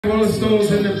Rolling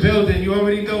Stones in the building. You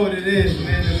already know what it is,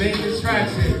 man. The main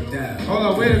distraction. Hold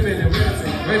on, wait a minute.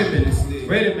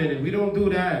 We don't do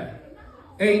that.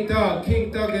 Hey, Thug,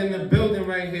 King Thug in the building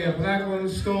right here. Black Rolling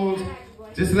Stones.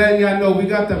 Just letting y'all know, we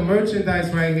got the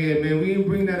merchandise right here, man. We didn't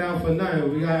bring that out for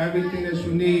nothing. We got everything that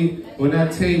you need on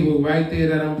that table right there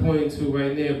that I'm pointing to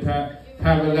right there,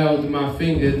 parallel to my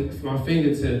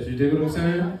fingertips. You dig what I'm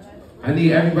saying? I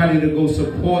need everybody to go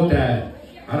support that.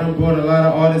 I done brought a lot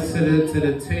of artists to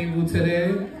the table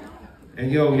today.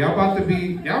 And yo, y'all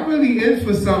really in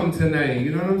for something tonight,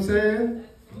 you know what I'm saying?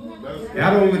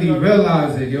 Y'all don't really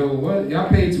realize it, yo. What? Y'all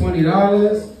paid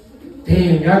 $20?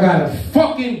 Damn, y'all got a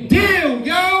fucking deal,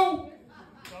 yo!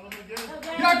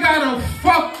 Y'all got a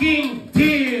fucking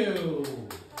deal!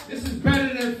 This is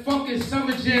better than fucking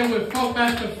Summer Jam with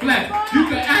Funkmaster Flex. You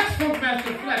can ask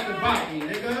Funkmaster Flex about me,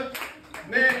 nigga.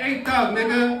 Man, ain't Thug,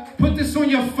 nigga. Put this on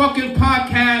your fucking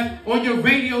podcast, on your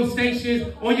radio stations,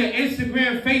 on your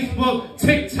Instagram, Facebook,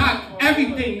 TikTok,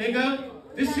 everything, nigga.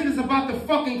 This shit is about to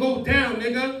fucking go down,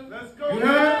 nigga. Let's go. You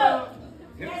heard?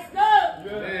 Let's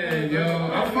go. Man,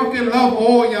 yo, I fucking love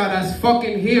all y'all that's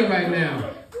fucking here right now.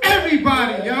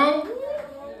 Everybody, yo.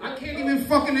 I can't even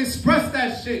fucking express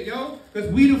that shit, yo. Because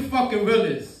we the fucking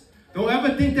realest. Don't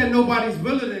ever think that nobody's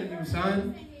realer than you,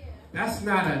 son. That's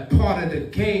not a part of the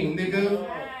game, nigga.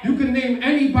 You can name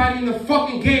anybody in the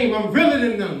fucking game. I'm realer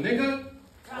than them, nigga.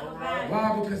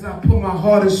 Why? Because I put my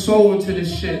heart and soul into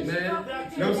this shit, man.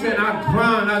 You know what I'm saying? I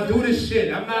grind, I do this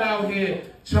shit. I'm not out here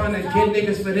trying to get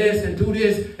niggas for this and do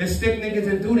this and stick niggas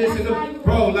and do this. And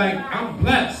bro, like, I'm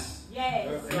blessed.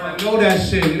 And I know that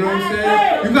shit, you know what I'm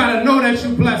saying? You gotta know that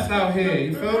you blessed out here,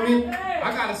 you feel me?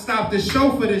 I gotta stop the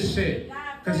show for this shit.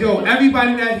 Cause yo,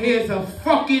 everybody that here is a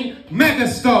fucking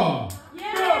megastar.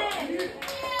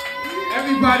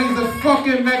 Everybody's a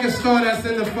fucking megastar that's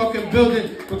in the fucking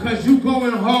building because you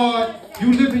going hard,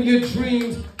 you living your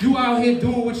dreams, you out here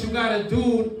doing what you gotta do,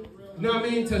 you know what I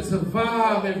mean, to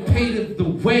survive and pay the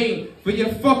way for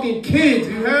your fucking kids,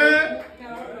 you heard?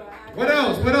 What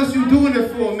else? What else you doing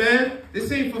it for, man?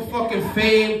 This ain't for fucking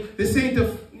fame. This ain't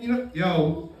the, you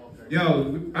know,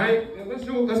 let's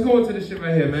go into this shit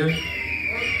right here, man.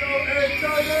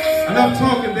 Enough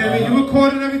talking, baby. You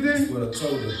recording everything? That's what I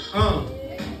told her.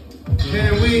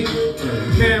 Can we?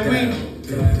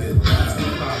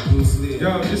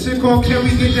 Yo, this shit called Can We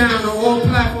Get Down on all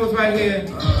platforms right here.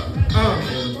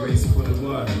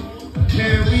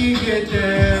 Can we get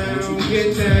down,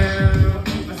 get down?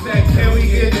 I said, can we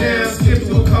get down? Skip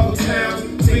to a couple towns,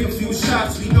 take a few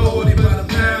shots, we know what they about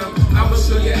to pound. I'ma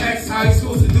show your ex how he's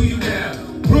supposed to do you now.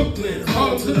 Brooklyn,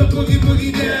 home to the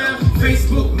boogie down.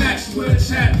 Facebook match, you in a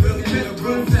chat, really been a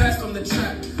room fast from the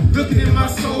track. Looking in my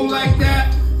soul like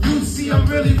that, you see I'm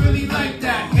really like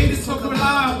that. Haters talk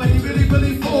alive, but he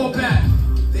really fall back.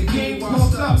 The game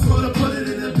crossed up, so to put it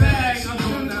in the bag. I'm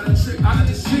doing not a trick, I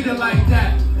just treat her like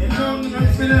that. And I'm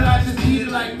feeling I just need it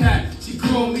like that. She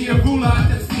called me a ruler, I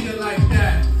just feed it like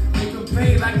that. You can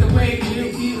play like the way you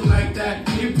eat it like that.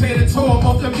 You play the tour,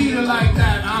 off the meter like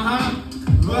that,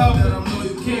 Love that I know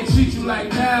you can't treat you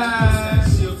like that.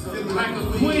 Like a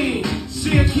queen,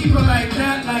 she'll keep her like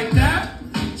that,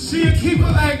 She'll keep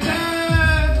her like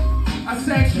that. I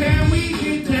said, can we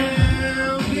get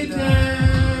down, get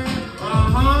down? I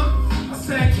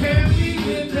said, can we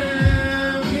get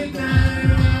down, get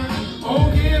down? Oh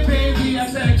yeah, baby. I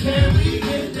said, can we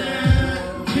get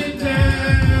down, get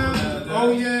down?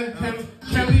 Oh yeah,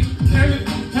 can we?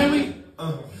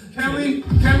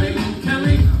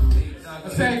 I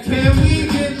said, can we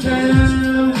get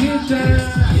down, get down?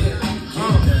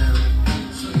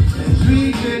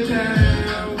 Get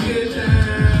down, get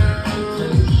down.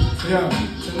 Yo,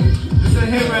 this a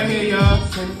hit right here, y'all.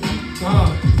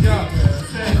 Yo,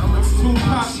 I'm too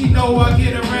pop, she know I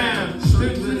get around.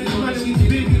 Strips in this money, these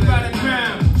biggies by the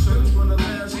ground.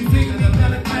 She thinking they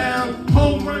got a clown.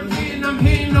 Home run hitting, I'm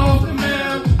hitting off the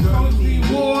mound. Don't be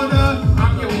water,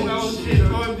 I'm your well shit,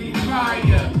 gonna be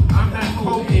fire. I'm not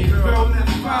poking, girl,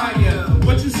 that's fire.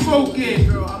 What you smoking?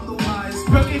 Girl, I'm the wise.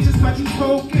 Smoking just what you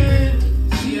smoking.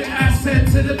 She an asset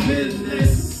to the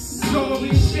business.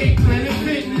 Slowly shake, planet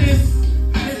fitness.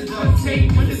 It's gonna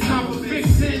take when it's time for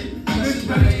fixing.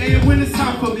 And when it's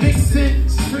time for mixing.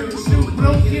 Spiritual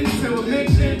broken, still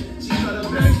mixing. She got a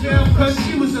bad girl cause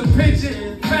she was a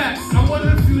pigeon. Facts, I'm one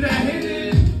of the few that hit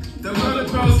it. The other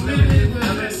girls living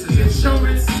with the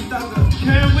insurance.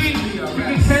 Can we?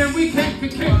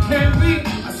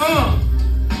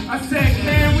 I said,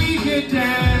 can we get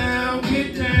down,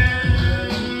 get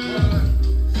down?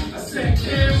 I said,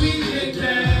 can we get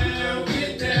down,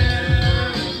 get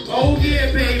down? Oh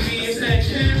yeah, baby. I said,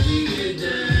 can we get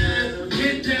down,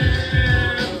 get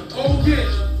down? Oh yeah.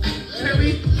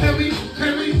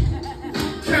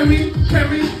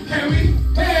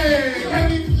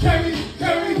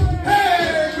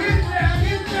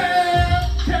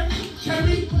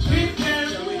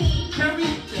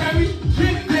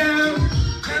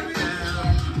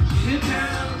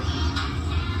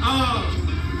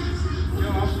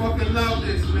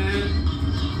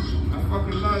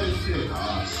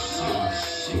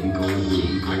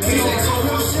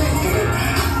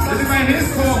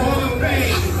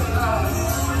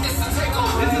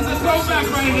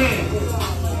 right here.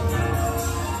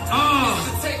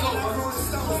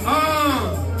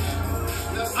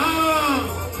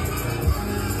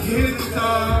 Get him,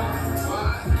 dog.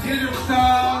 Get him,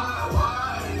 dog.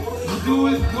 You do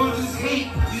it for this hate.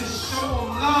 You show him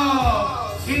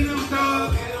love. Get him,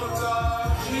 dog.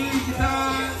 Get him,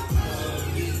 dog.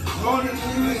 All you do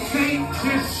is hate.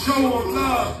 Just show him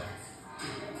love.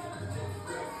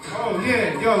 Oh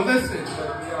yeah, yo, listen.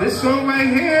 This song right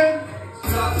here.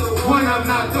 I'm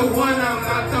not the one. I'm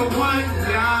not the one.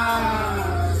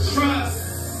 Yeah. Trust.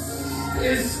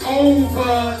 It's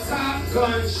over. Top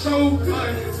gun,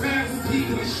 showgun, rap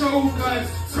people, showgun.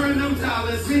 Turn them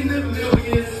dollars into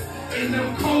millions in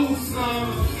them cold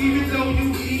slums. Even though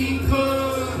you eat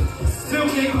good, still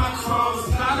make my crumbs.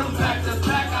 Got them back to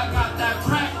back. I got that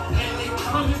crack and they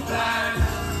coming back.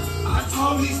 I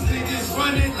told these niggas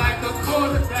running like a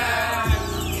quarterback.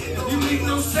 You make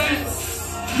no sense.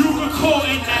 You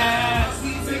recording that. We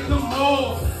make them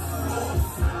all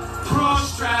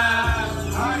cross strap.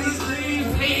 All these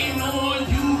niggas hating on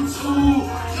YouTube.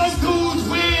 Those dudes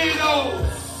weirdos.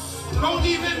 Don't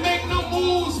even make no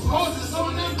moves. Poses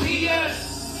on them PS.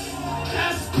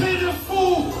 That's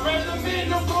pitiful. Run them in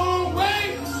the wrong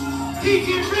way. He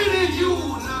get rid of you.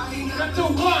 Nah, he not the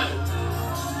one.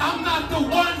 I'm not the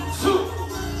one too.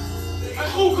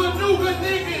 Ooga nooga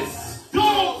niggas.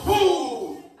 Dog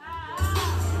food.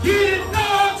 Get it,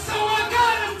 dog, so I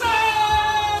got him,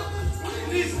 dog.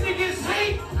 These niggas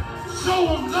hate, show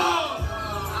them love.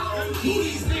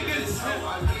 These niggas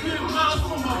get mouth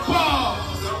from above.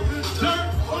 Dirt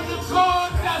on the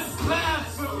guard, that's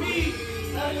blasphemy.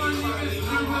 All my niggas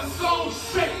bring my soul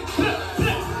straight.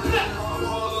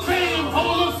 Fame,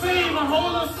 Hall of Fame, a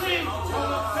Hall of Fame,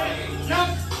 Hall of Fame. Yup.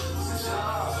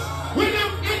 When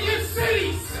I'm in your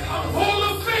cities, I'm Hall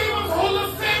of Fame, I'm Hall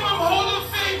of Fame, I'm Hall of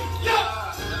Fame. Yup.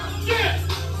 Yeah.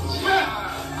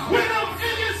 When I'm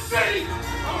in your city,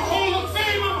 I'm Hall of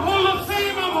Fame, I'm Hall of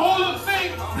Fame, I'm Hall of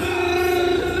Fame.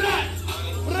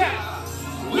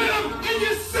 When I'm in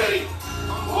your city, I'm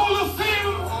Hall of Fame,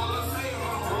 I'm Hall of Fame,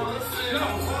 I'm Hall of Fame.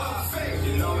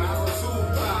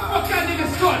 Fuck that nigga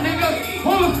start, nigga.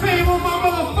 Hall of Fame on my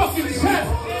motherfucking chest.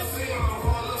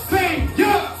 Fame,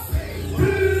 yup.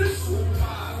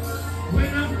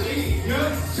 When I'm in your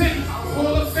city, I'm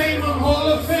Hall of Fame, I'm Hall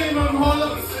of Fame, I'm Hall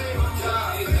of Fame.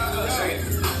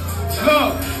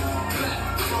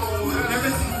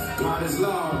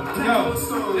 Look, yo,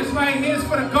 this right here is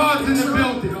for the guards in the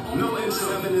building.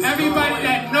 Everybody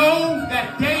that know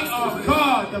that they are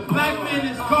God, the black man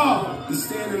is God.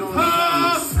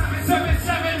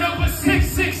 777 over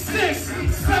 666,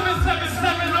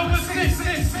 777 over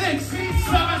 666,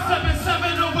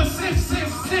 777 over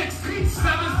 666,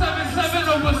 777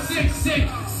 over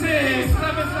 666,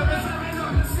 777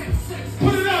 over 666.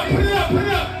 Put it up, put it up, put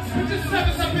it up. Put your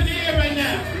sevens up in the air right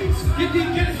now. Get these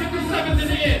sevens in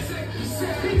the air.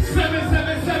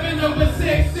 777 over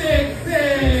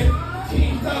 666.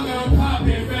 King Thugga, I'm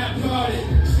poppin', rap guarded.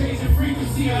 Changing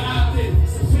frequency on optic.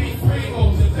 Between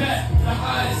Pringles, the best, the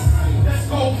hottest. Let's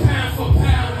go pound for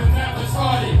pound and rap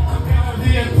retarded. I'm down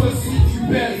there, pussy, you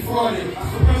barely farted.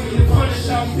 Remember your punish,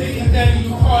 I'm thinking that you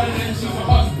farted and she's a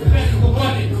hospital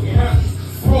bunny.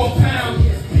 Raw pound,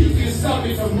 you can stop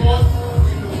it from more.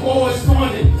 Boys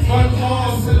running, one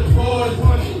ball to the board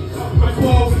running. My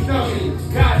ball for ducking,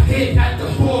 got hit at the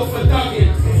ball for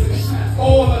ducking.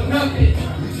 All or nothing,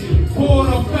 ball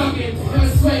or ducking.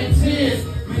 Blood, sweat, and tears,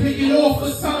 we take it all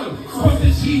for something. From the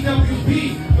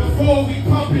GWB, before we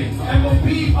pump it, MOB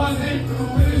buzzing,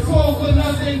 when it's all for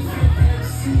nothing.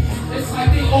 It's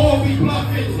like they all be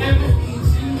bluffing.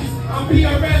 I'm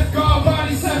BRS, guard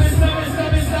body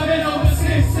 7777 over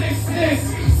 666.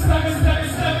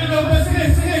 777 over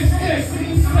 666.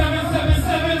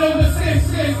 777 over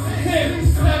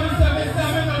 666.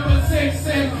 777 over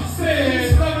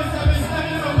 666.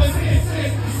 777 over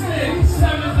 666.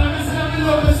 777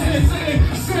 over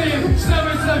 666.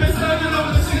 777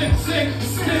 over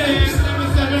 666.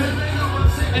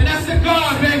 777. And that's the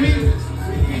guard, baby.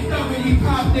 We thought when he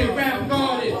popped it, rap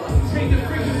guarded. Take the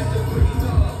freaking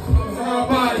our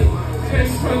body.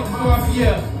 Face straight to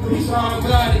Mafia. We saw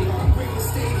got it.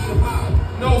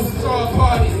 No star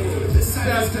party.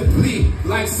 That's the plea.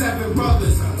 Like 7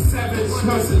 brothers, 7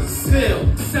 cousins,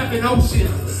 still 7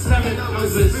 oceans, 7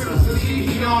 others.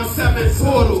 Beyond 7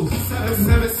 portals.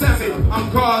 777. I'm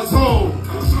God's home.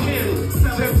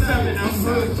 777. I'm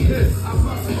hood kids.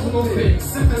 Moving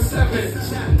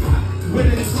 77. When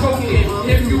it's choking,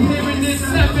 if you hearing this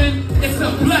 7, it's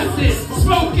a blessing.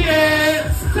 Smoking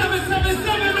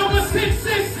 777 over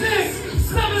 666.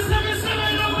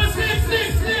 777 over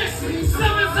 666.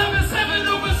 777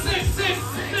 over 666.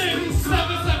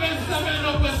 777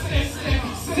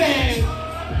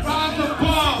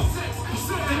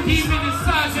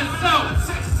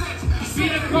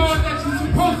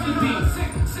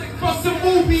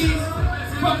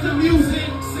 Fuck the music.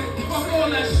 Fuck all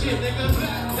that shit, nigga.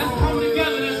 Let's come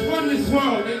together. Let's run this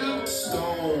world, nigga.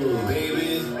 Stone,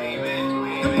 baby.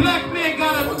 The black man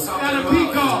gotta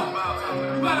be God.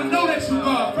 You gotta know that you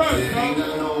God first, You bro.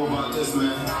 gotta know about this,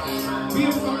 man. Be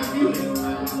a fucking unit.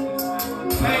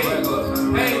 Hey,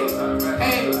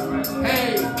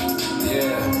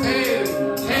 Yeah.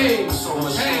 hey. So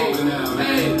much stronger now,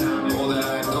 man. All that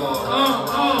I go.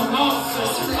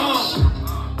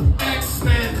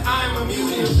 X-Men, I'm a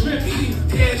mutant,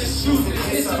 trippy. Yeah, just shooting,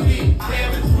 it's a me.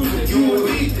 Damn, it's proving you and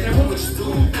me. Then what would you do?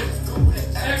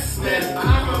 X-Men,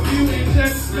 I'm a mutant,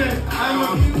 X-Men. I'm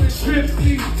a mutant,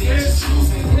 trippy. Yeah, just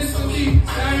shooting, it's a me.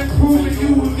 I'm proving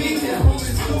you and me. Then hope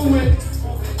it's doing.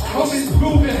 Hope it's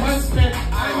proving, husband.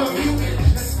 I'm a mutant,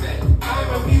 X-Men. I'm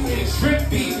a mutant,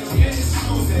 trippy. Yeah, just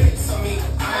shooting, it's a me.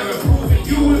 I'm improving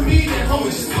you and me. Then hope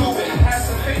it's moving. Have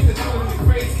some faith to do me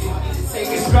crazy.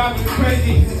 It's driving me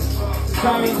crazy. It's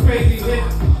driving me crazy.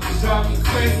 It's driving me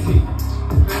crazy.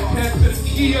 Catch the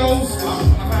CEOs.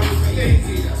 I'm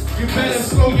crazy. You better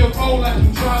slow your roll like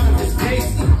you driving this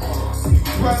Daisy.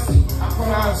 Rusty, I'm from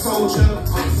our soldier.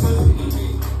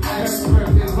 Desperate,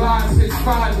 his lives, his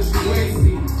pride is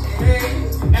lazy. Hey,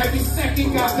 every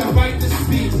second got the right to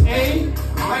speak. Hey,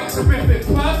 like terrific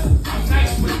plus, I'm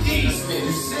nice with these.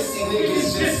 Sissy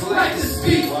niggas just like to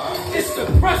speak. It's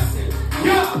depressing.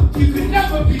 Yo, you can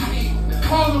never be me.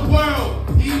 Call the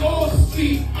world, he all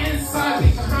street. Inside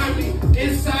me, behind me,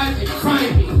 inside me, cry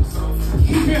me.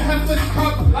 Keep your heifers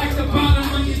covered like the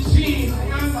bottom of your jeans.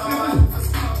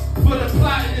 For the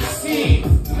plot and the scheme.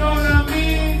 You know what I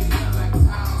mean?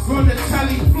 From the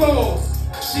telly floors,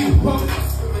 she put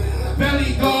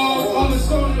belly dog, all the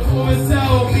soldiers for a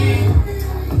Zelle, me.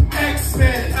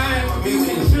 X-Men, I am a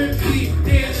mutant, trippy.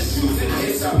 They're the shoes and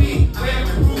hits on me. I am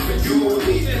improving you and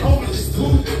me, and hope it's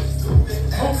moving.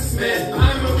 X-Men,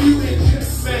 I'm a mutant,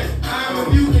 X-Men. I'm a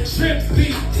mutant,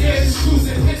 trippy. They're the shoes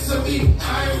and hits on me.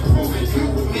 I am improving you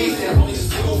and me, and hope it's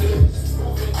moving.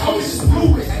 Hope it's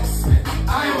moving.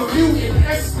 I am a mutant,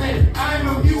 X-Men. I'm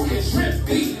a mutant,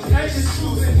 trippy. They're the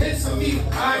shoes and hits on me.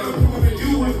 I am improving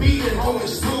you and me, and hope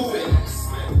it's moving.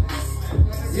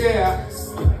 Yeah.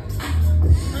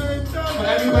 For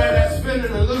everybody that's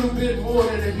spending a little bit more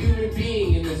than a human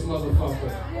being in this motherfucker.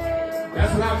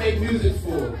 That's what I make music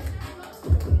for.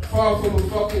 Far from a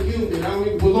fucking human. I don't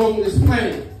even belong to this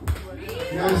planet.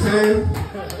 You know what I'm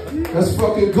saying? Let's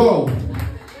fucking go.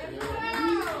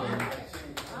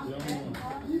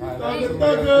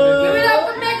 Give it up.